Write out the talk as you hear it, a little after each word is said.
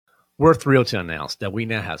We're thrilled to announce that we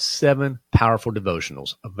now have 7 powerful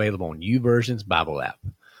devotionals available on YouVersion's Bible app.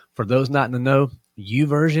 For those not in the know,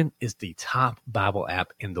 YouVersion is the top Bible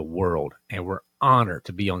app in the world, and we're honored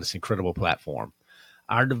to be on this incredible platform.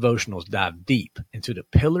 Our devotionals dive deep into the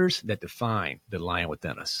pillars that define the lion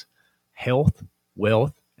within us: health,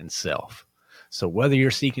 wealth, and self. So whether you're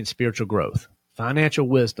seeking spiritual growth, financial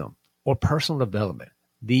wisdom, or personal development,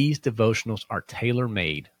 these devotionals are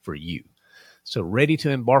tailor-made for you. So ready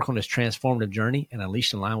to embark on this transformative journey and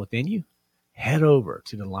unleash the lion within you? Head over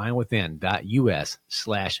to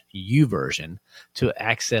thelionwithin.us/YouVersion to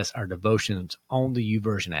access our devotions on the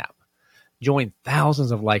YouVersion app. Join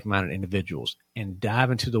thousands of like-minded individuals and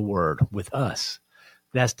dive into the Word with us.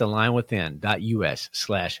 That's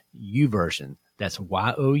thelionwithin.us/YouVersion. That's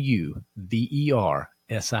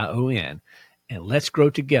YOUVERSION. And let's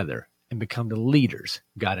grow together and become the leaders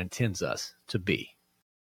God intends us to be.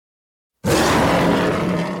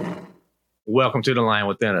 Welcome to The Lion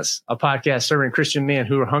Within Us, a podcast serving Christian men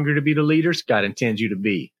who are hungry to be the leaders God intends you to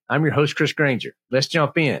be. I'm your host, Chris Granger. Let's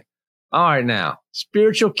jump in. All right, now,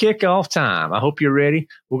 spiritual kickoff time. I hope you're ready.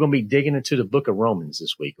 We're going to be digging into the book of Romans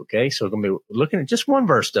this week, okay? So we're going to be looking at just one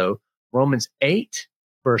verse, though. Romans 8,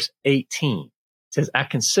 verse 18. It says, I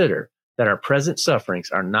consider that our present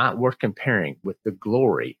sufferings are not worth comparing with the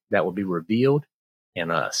glory that will be revealed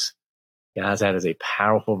in us. Guys, that is a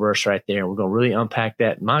powerful verse right there. And we're going to really unpack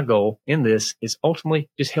that. My goal in this is ultimately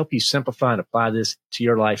just help you simplify and apply this to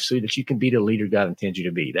your life so that you can be the leader God intends you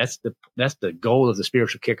to be. That's the goal of the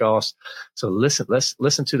spiritual kickoffs. So let's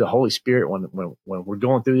listen to the Holy Spirit when we're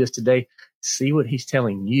going through this today. See what he's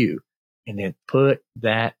telling you and then put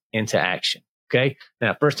that into action. Okay.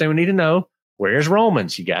 Now, first thing we need to know, where's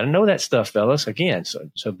Romans? You got to know that stuff, fellas. Again,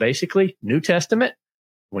 so basically New Testament.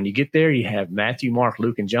 When you get there, you have Matthew, Mark,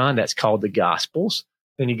 Luke, and John. That's called the Gospels.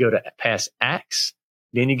 Then you go to past Acts.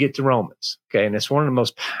 Then you get to Romans. Okay. And it's one of the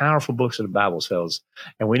most powerful books of the Bible, fellas.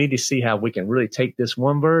 And we need to see how we can really take this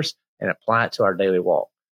one verse and apply it to our daily walk.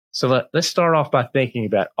 So let's start off by thinking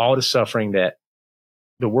about all the suffering that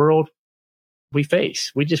the world we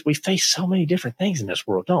face. We face so many different things in this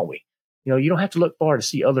world, don't we? You know, you don't have to look far to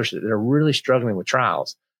see others that are really struggling with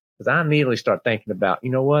trials. Because I immediately start thinking about,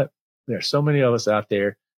 you know what? There are so many of us out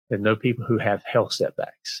there that know people who have health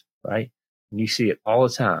setbacks, right? And you see it all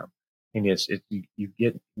the time. And you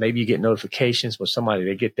get notifications when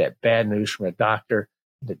they get that bad news from a doctor.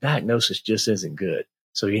 The diagnosis just isn't good.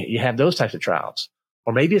 So you have those types of trials.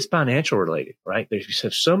 Or maybe it's financial related, right?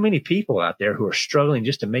 There's so many people out there who are struggling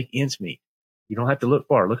just to make ends meet. You don't have to look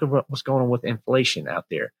far. Look at what's going on with inflation out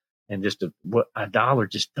there. And just what a dollar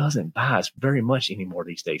just doesn't buy us very much anymore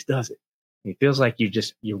these days, does it? It feels like you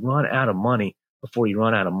run out of money before you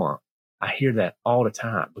run out of month. I hear that all the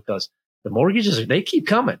time because the mortgages, they keep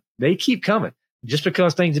coming. They keep coming. Just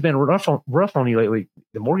because things have been rough on you lately,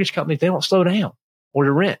 the mortgage companies, they don't slow down. Or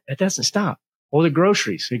the rent, it doesn't stop. Or the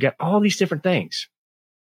groceries. So you got all these different things.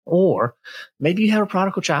 Or maybe you have a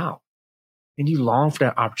prodigal child and you long for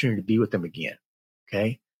that opportunity to be with them again.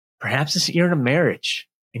 Okay. Perhaps you're in a marriage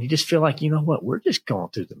and you just feel like, you know what, we're just going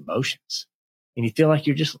through the motions. And you feel like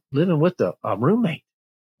you're just living with a roommate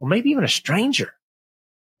or maybe even a stranger.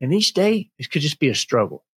 And each day it could just be a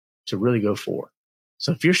struggle to really go forward.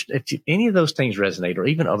 So if any of those things resonate or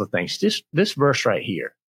even other things, this verse right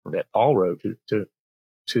here that Paul wrote to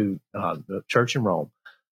the church in Rome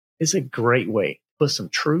is a great way to put some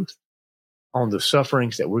truth on the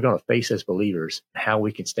sufferings that we're going to face as believers and how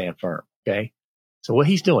we can stand firm. Okay. So what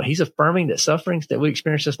he's doing, he's affirming that sufferings that we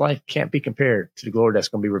experience in this life can't be compared to the glory that's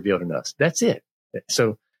going to be revealed in us. That's it.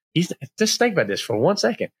 So just think about this for 1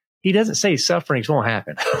 second. He doesn't say sufferings won't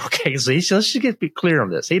happen. Okay. So let's just get clear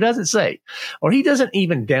on this. He doesn't say, or he doesn't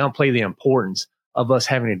even downplay the importance of us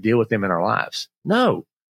having to deal with them in our lives. No,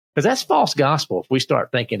 because that's false gospel. If we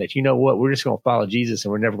start thinking that, you know what, we're just going to follow Jesus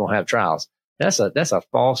and we're never going to have trials. That's a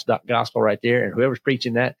false gospel right there. And whoever's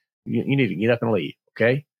preaching that, you need to get up and leave.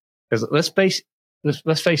 Okay. Because let's face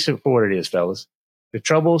it for what it is, fellas. The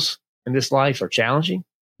troubles in this life are challenging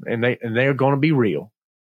and they're going to be real,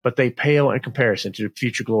 but they pale in comparison to the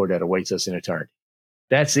future glory that awaits us in eternity.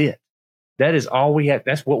 That's it. That is all we have.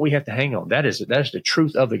 That's what we have to hang on. That is the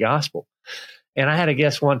truth of the gospel. And I had a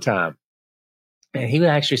guest one time, and he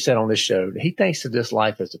actually said on this show that he thinks of this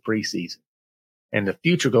life as the preseason and the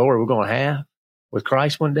future glory we're going to have with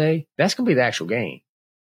Christ one day. That's going to be the actual game.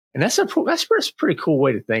 And that's a pretty cool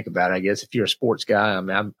way to think about it, I guess, if you're a sports guy. I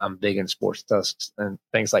mean, I'm big in sports stuff and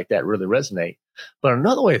things like that really resonate. But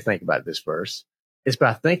another way to think about this verse is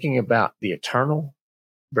by thinking about the eternal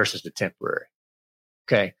versus the temporary.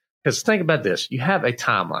 Okay. Because think about this. You have a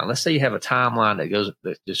timeline. Let's say you have a timeline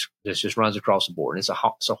that just runs across the board. And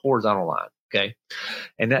it's a horizontal line. Okay.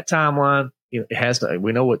 And that timeline,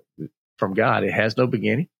 we know what from God, it has no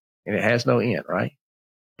beginning and it has no end, right?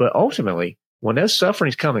 But ultimately, when those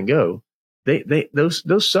sufferings come and go,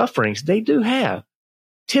 those sufferings, they do have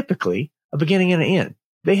typically a beginning and an end.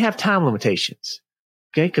 They have time limitations.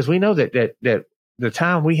 Okay. Because we know that the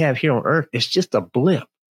time we have here on earth is just a blip.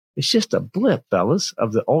 It's just a blip, fellas,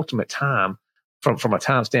 of the ultimate time from a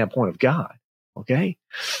time standpoint of God. Okay.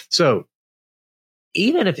 So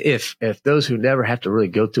even if those who never have to really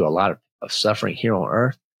go through a lot of suffering here on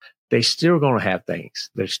earth, they still going to have things.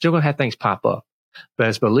 They're still going to have things pop up. But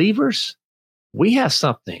as believers, we have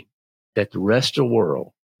something that the rest of the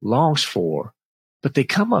world longs for, but they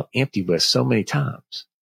come up empty with so many times.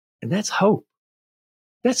 And that's hope.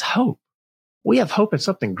 That's hope. We have hope in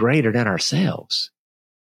something greater than ourselves.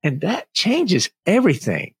 And that changes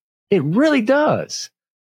everything. It really does.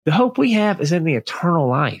 The hope we have is in the eternal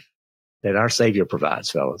life that our Savior provides,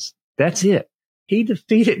 fellas. That's it. He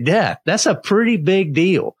defeated death. That's a pretty big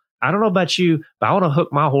deal. I don't know about you, but I want to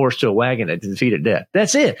hook my horse to a wagon that defeated death.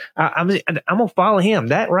 That's it. I'm going to follow him.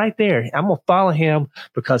 That right there. I'm going to follow him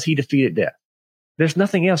because he defeated death. There's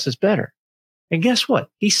nothing else that's better. And guess what?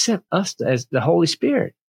 He sent us as the Holy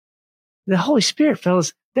Spirit. The Holy Spirit,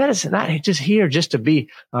 fellas, that is not just here just to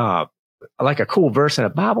be like a cool verse in the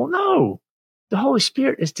Bible. No, the Holy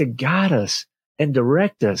Spirit is to guide us and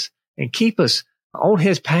direct us and keep us on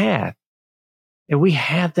his path. And we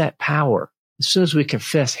have that power as soon as we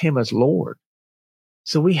confess him as Lord.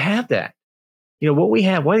 So we have that. What we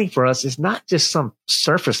have waiting for us is not just some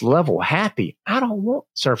surface level happy. I don't want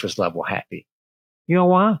surface level happy. You know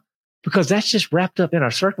why? Because that's just wrapped up in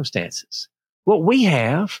our circumstances. What we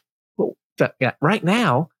have right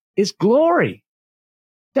now is glory.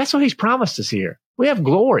 That's what he's promised us here. We have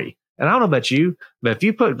glory. And I don't know about you, but if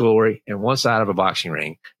you put glory in one side of a boxing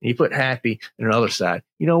ring and you put happy in another side,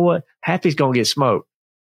 you know what? Happy's going to get smoked.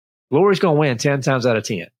 Glory's going to win 10 times out of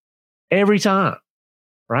 10. Every time.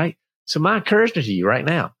 Right? So my encouragement to you right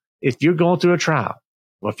now, if you're going through a trial,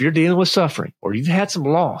 or if you're dealing with suffering, or you've had some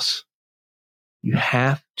loss, you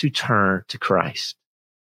have to turn to Christ.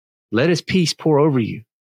 Let his peace pour over you.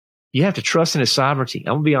 You have to trust in his sovereignty.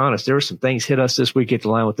 I'm going to be honest. There were some things hit us this week at the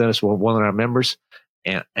Line Within Us with one of our members,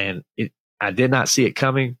 and I did not see it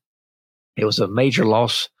coming. It was a major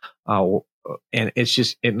loss. And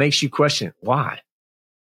it makes you question why.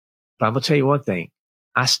 But I'm going to tell you one thing.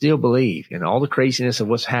 I still believe in all the craziness of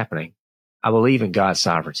what's happening. I believe in God's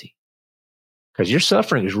sovereignty because your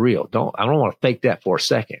suffering is real. I don't want to fake that for a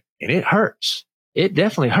second. And it hurts. It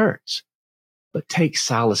definitely hurts, but take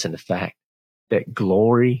solace in the fact that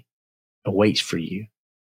glory awaits for you.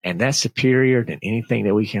 And that's superior than anything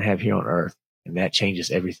that we can have here on earth. And that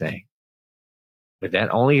changes everything. But that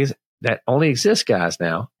only exists, guys,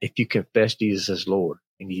 now, if you confess Jesus as Lord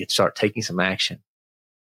and you start taking some action.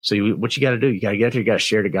 So what you got to do, you got to get there, you got to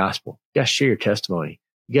share the gospel. You got to share your testimony.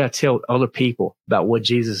 You got to tell other people about what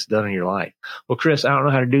Jesus has done in your life. Well, Chris, I don't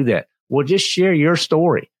know how to do that. Well, just share your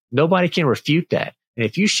story. Nobody can refute that. And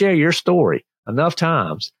if you share your story enough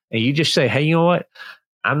times and you just say, hey, you know what?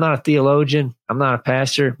 I'm not a theologian. I'm not a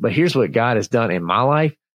pastor, but here's what God has done in my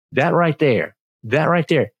life. That right there,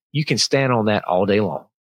 you can stand on that all day long.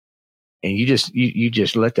 And you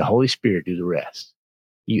just let the Holy Spirit do the rest.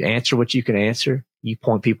 You answer what you can answer. You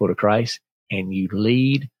point people to Christ and you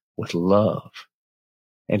lead with love.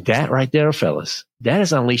 And that right there, fellas, that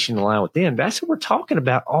is unleashing the Line Within. That's what we're talking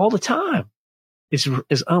about all the time. Is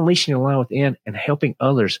unleashing the Line Within and helping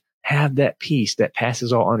others have that peace that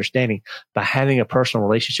passes all understanding by having a personal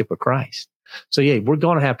relationship with Christ. So yeah, we're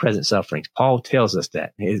going to have present sufferings. Paul tells us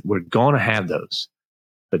that we're going to have those,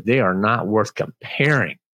 but they are not worth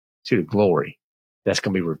comparing to the glory that's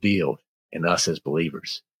going to be revealed in us as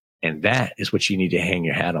believers. And that is what you need to hang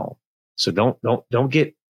your hat on. So don't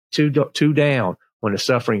get too down when the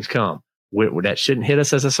sufferings come. That shouldn't hit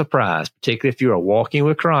us as a surprise, particularly if you are walking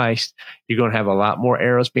with Christ. You're going to have a lot more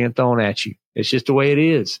arrows being thrown at you. It's just the way it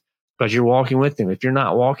is because you're walking with him. If you're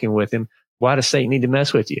not walking with him, why does Satan need to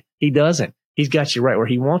mess with you? He doesn't. He's got you right where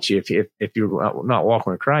he wants you if you're not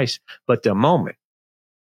walking with Christ. But the moment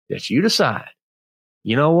that you decide,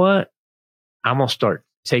 you know what? I'm going to start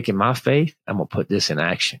taking my faith. I'm going to put this in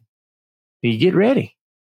action. You get ready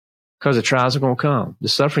because the trials are going to come. The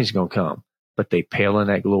suffering is going to come, but they pale in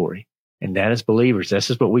that glory. And that as believers, this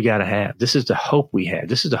is what we got to have. This is the hope we have.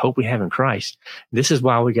 This is the hope we have in Christ. This is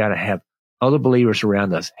why we got to have other believers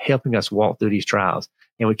around us helping us walk through these trials.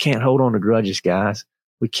 And we can't hold on to grudges, guys.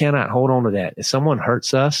 We cannot hold on to that. If someone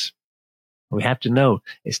hurts us, we have to know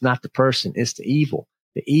it's not the person, it's the evil.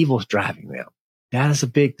 The evil's driving them. That is a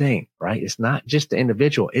big thing, right? It's not just the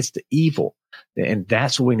individual. It's the evil. And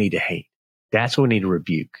that's what we need to hate. That's what we need to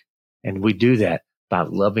rebuke. And we do that by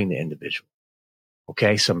loving the individual.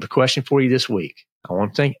 Okay. So the question for you this week, I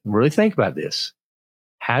want to really think about this.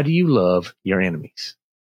 How do you love your enemies?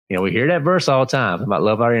 You know, we hear that verse all the time about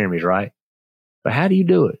love our enemies, right? But how do you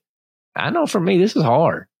do it? I know for me, this is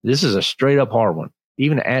hard. This is a straight up hard one.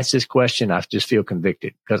 Even to ask this question, I just feel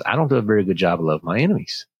convicted because I don't do a very good job of loving my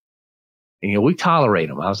enemies. And, you know, we tolerate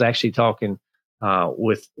them. I was actually talking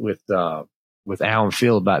with Al and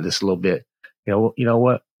Phil about this a little bit. You know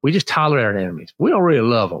what? We just tolerate our enemies. We don't really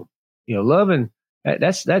love them. You know, loving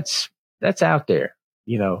that's out there.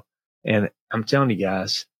 You know, and I'm telling you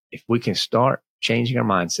guys, if we can start changing our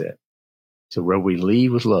mindset to where we lead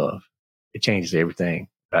with love, it changes everything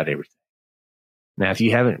about everything. Now, if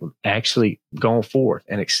you haven't actually gone forth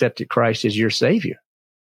and accepted Christ as your Savior,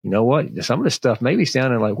 you know what? Some of this stuff may be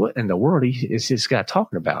sounding like, what in the world is this guy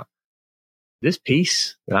talking about? This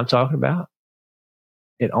peace that I'm talking about,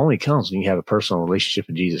 it only comes when you have a personal relationship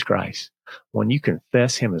with Jesus Christ, when you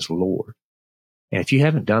confess him as Lord. And if you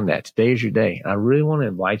haven't done that, today is your day. I really want to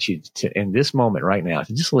invite you to, in this moment right now,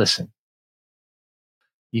 to just listen.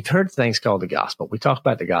 You've heard things called the gospel. We talk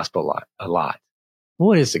about the gospel a lot.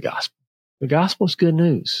 What is the gospel? The gospel is good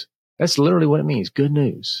news. That's literally what it means, good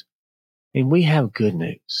news. And we have good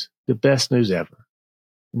news, the best news ever.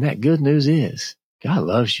 And that good news is God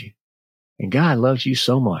loves you. And God loves you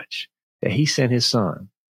so much that he sent his son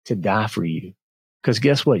to die for you. Because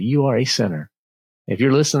guess what? You are a sinner. If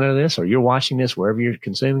you're listening to this or you're watching this, wherever you're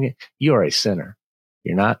consuming it, you are a sinner.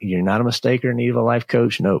 You're not a mistaker in need of a life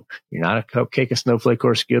coach. Nope. You're not a cupcake, a snowflake,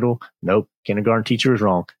 or a Skittle. Nope. Kindergarten teacher is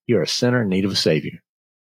wrong. You're a sinner in need of a savior.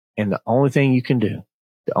 And the only thing you can do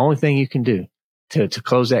to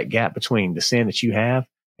close that gap between the sin that you have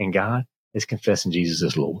and God is confessing Jesus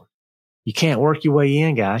as Lord. You can't work your way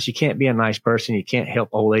in, guys. You can't be a nice person. You can't help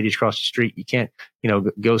old ladies across the street. You can't,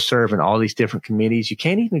 go serve in all these different committees. You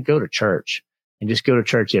can't even go to church and just go to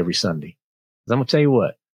church every Sunday. 'Cause I'm going to tell you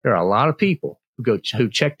what, there are a lot of people who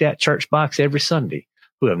check that church box every Sunday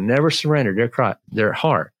who have never surrendered their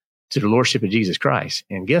heart to the Lordship of Jesus Christ.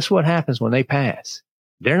 And guess what happens when they pass?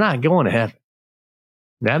 They're not going to heaven.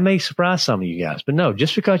 That may surprise some of you guys, but no,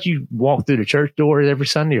 just because you walk through the church doors every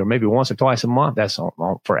Sunday or maybe once or twice a month, that's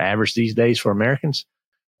for average these days for Americans,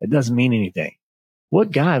 it doesn't mean anything.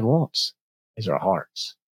 What God wants is our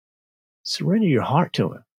hearts. Surrender your heart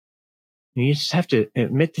to him. And you just have to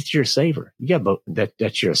admit that you're a savior. You got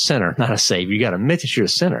that you're a sinner, not a savior. You got to admit that you're a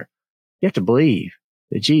sinner. You have to believe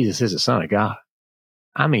that Jesus is the Son of God.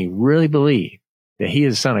 I mean, really believe that he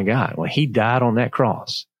is the Son of God. When he died on that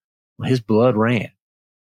cross, when his blood ran,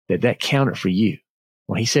 that counted for you.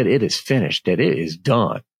 When he said it is finished, that it is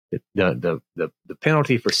done. The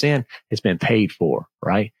penalty for sin has been paid for,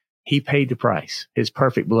 right? He paid the price, his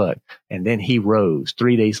perfect blood. And then he rose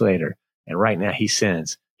 3 days later. And right now he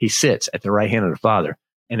sits at the right hand of the Father.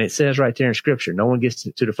 And it says right there in scripture, no one gets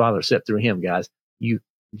to the Father except through him, guys.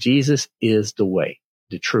 Jesus is the way,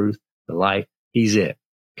 the truth, the life. He's it.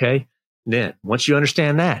 Okay. Then once you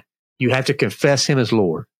understand that, you have to confess him as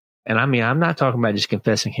Lord. And I mean, I'm not talking about just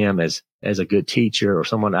confessing him as a good teacher or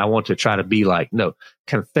someone I want to try to be like. No,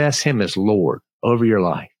 confess him as Lord over your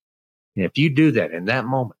life. And if you do that in that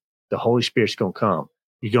moment, the Holy Spirit's going to come.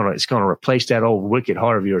 It's going to replace that old wicked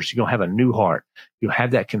heart of yours. You're going to have a new heart. You'll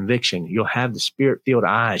have that conviction. You'll have the Spirit-filled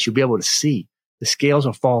eyes. You'll be able to see. The scales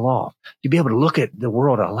will fall off. You'll be able to look at the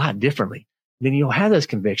world a lot differently. Then you'll have those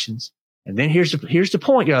convictions. And then here's the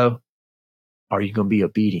point, yo. Are you going to be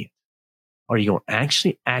obedient? Are you going to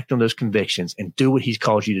actually act on those convictions and do what he's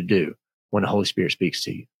called you to do when the Holy Spirit speaks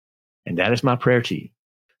to you? And that is my prayer to you.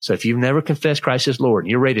 So if you've never confessed Christ as Lord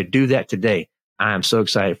and you're ready to do that today, I am so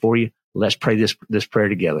excited for you. Let's pray this prayer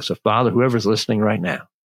together. So Father, whoever's listening right now,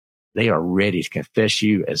 they are ready to confess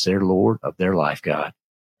you as their Lord of their life, God.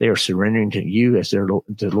 They are surrendering to you as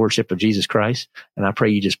the Lordship of Jesus Christ. And I pray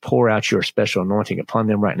you just pour out your special anointing upon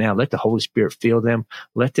them right now. Let the Holy Spirit fill them.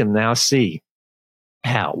 Let them now see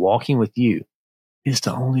how walking with you is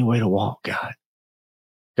the only way to walk, God.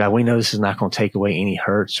 God, we know this is not going to take away any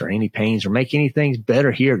hurts or any pains or make anything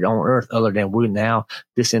better here on earth other than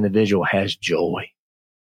this individual has joy.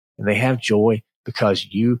 And they have joy because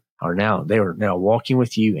they are now walking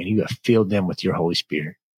with you and you have filled them with your Holy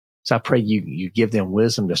Spirit. So I pray you give them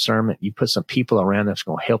wisdom, discernment. You put some people around them that's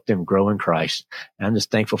going to help them grow in Christ. And I'm just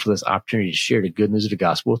thankful for this opportunity to share the good news of the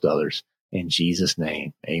gospel with others. In Jesus'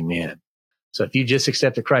 name, amen. So if you just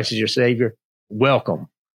accepted Christ as your Savior, welcome.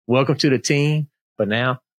 Welcome to the team. But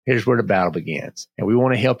now here's where the battle begins. And we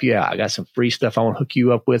want to help you out. I got some free stuff I want to hook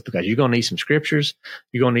you up with because you're going to need some scriptures.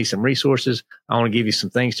 You're going to need some resources. I want to give you some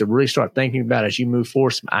things to really start thinking about as you move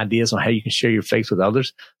forward, some ideas on how you can share your faith with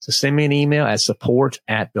others. So send me an email at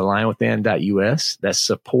support@thelionwithin.us. That's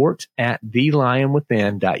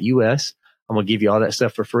support@thelionwithin.us. I'm going to give you all that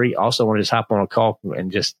stuff for free. Also, I want to just hop on a call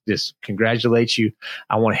and just congratulate you.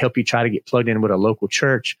 I want to help you try to get plugged in with a local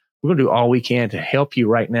church. We're going to do all we can to help you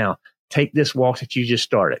right now. Take this walk that you just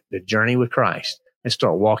started, the journey with Christ, and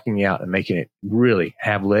start walking out and making it really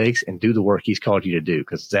have legs and do the work he's called you to do,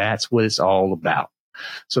 because that's what it's all about.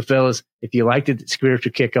 So, fellas, if you like the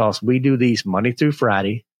spiritual kickoffs, we do these Monday through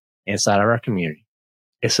Friday inside of our community.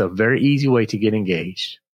 It's a very easy way to get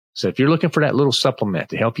engaged. So if you're looking for that little supplement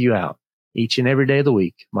to help you out each and every day of the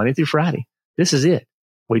week, Monday through Friday, this is it.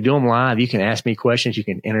 We do them live. You can ask me questions. You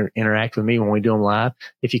can interact with me when we do them live.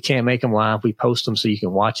 If you can't make them live, we post them so you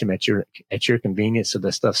can watch them at your convenience, so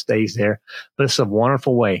the stuff stays there. But it's a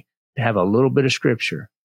wonderful way to have a little bit of scripture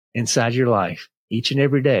inside your life each and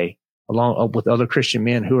every day, along with other Christian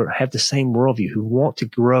men who have the same worldview, who want to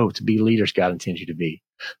grow to be leaders God intends you to be.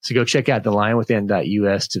 So go check out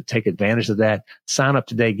thelionwithin.us to take advantage of that. Sign up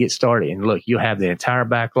today, get started, and look, you'll have the entire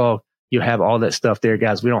backlog. You'll have all that stuff there,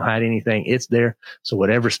 guys. We don't hide anything. It's there. So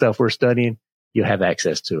whatever stuff we're studying, you'll have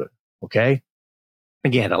access to it. Okay?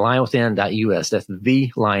 Again, thelionwithin.us. That's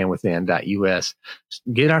thelionwithin.us.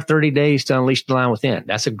 Get our 30 days to unleash the lion within.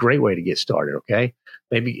 That's a great way to get started. Okay?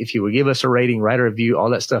 Maybe if you would give us a rating, write a review, all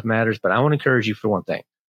that stuff matters. But I want to encourage you for one thing.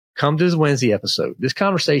 Come to this Wednesday episode. This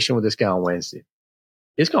conversation with this guy on Wednesday,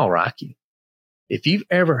 it's going to rock you. If you've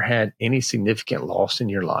ever had any significant loss in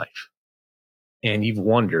your life and you've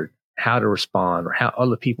wondered how to respond or how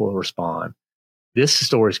other people will respond, this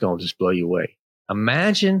story is going to just blow you away.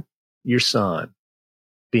 Imagine your son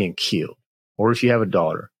being killed, or if you have a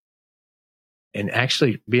daughter, and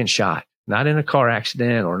actually being shot, not in a car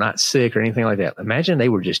accident or not sick or anything like that. Imagine they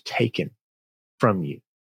were just taken from you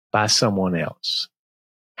by someone else.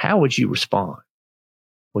 How would you respond?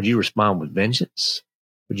 Would you respond with vengeance?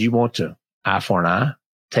 Would you want to eye for an eye,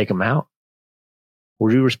 take them out? Or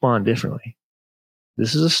would you respond differently?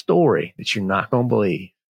 This is a story that you're not going to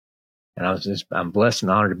believe. And I'm blessed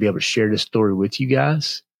and honored to be able to share this story with you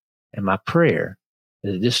guys. And my prayer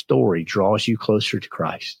is that this story draws you closer to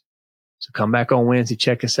Christ. So come back on Wednesday.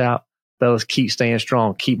 Check us out. Fellas, keep staying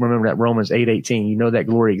strong. Keep remembering that Romans 8:18. You know that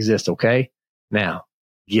glory exists, okay? Now,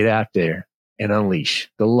 get out there and unleash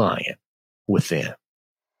the lion within.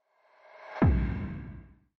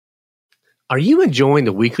 Are you enjoying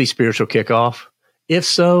the weekly spiritual kickoff? If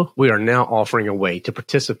so, we are now offering a way to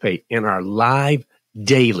participate in our live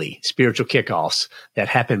daily spiritual kickoffs that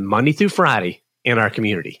happen Monday through Friday in our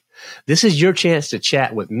community. This is your chance to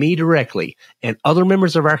chat with me directly and other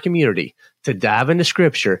members of our community, to dive into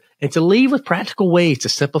scripture and to leave with practical ways to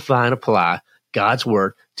simplify and apply God's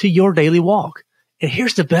word to your daily walk. And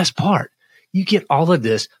here's the best part. You get all of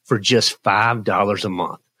this for just $5 a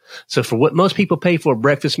month. So for what most people pay for a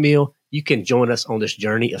breakfast meal, you can join us on this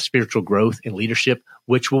journey of spiritual growth and leadership,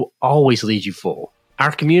 which will always lead you full.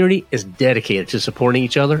 Our community is dedicated to supporting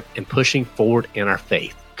each other and pushing forward in our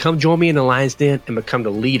faith. Come join me in the Lion's Den and become the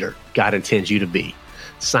leader God intends you to be.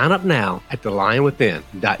 Sign up now at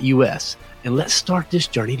thelionwithin.us and let's start this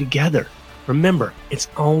journey together. Remember, it's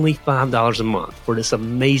only $5 a month for this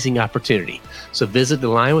amazing opportunity. So visit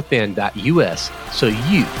thelionwithin.us so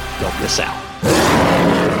you don't miss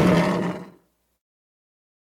out.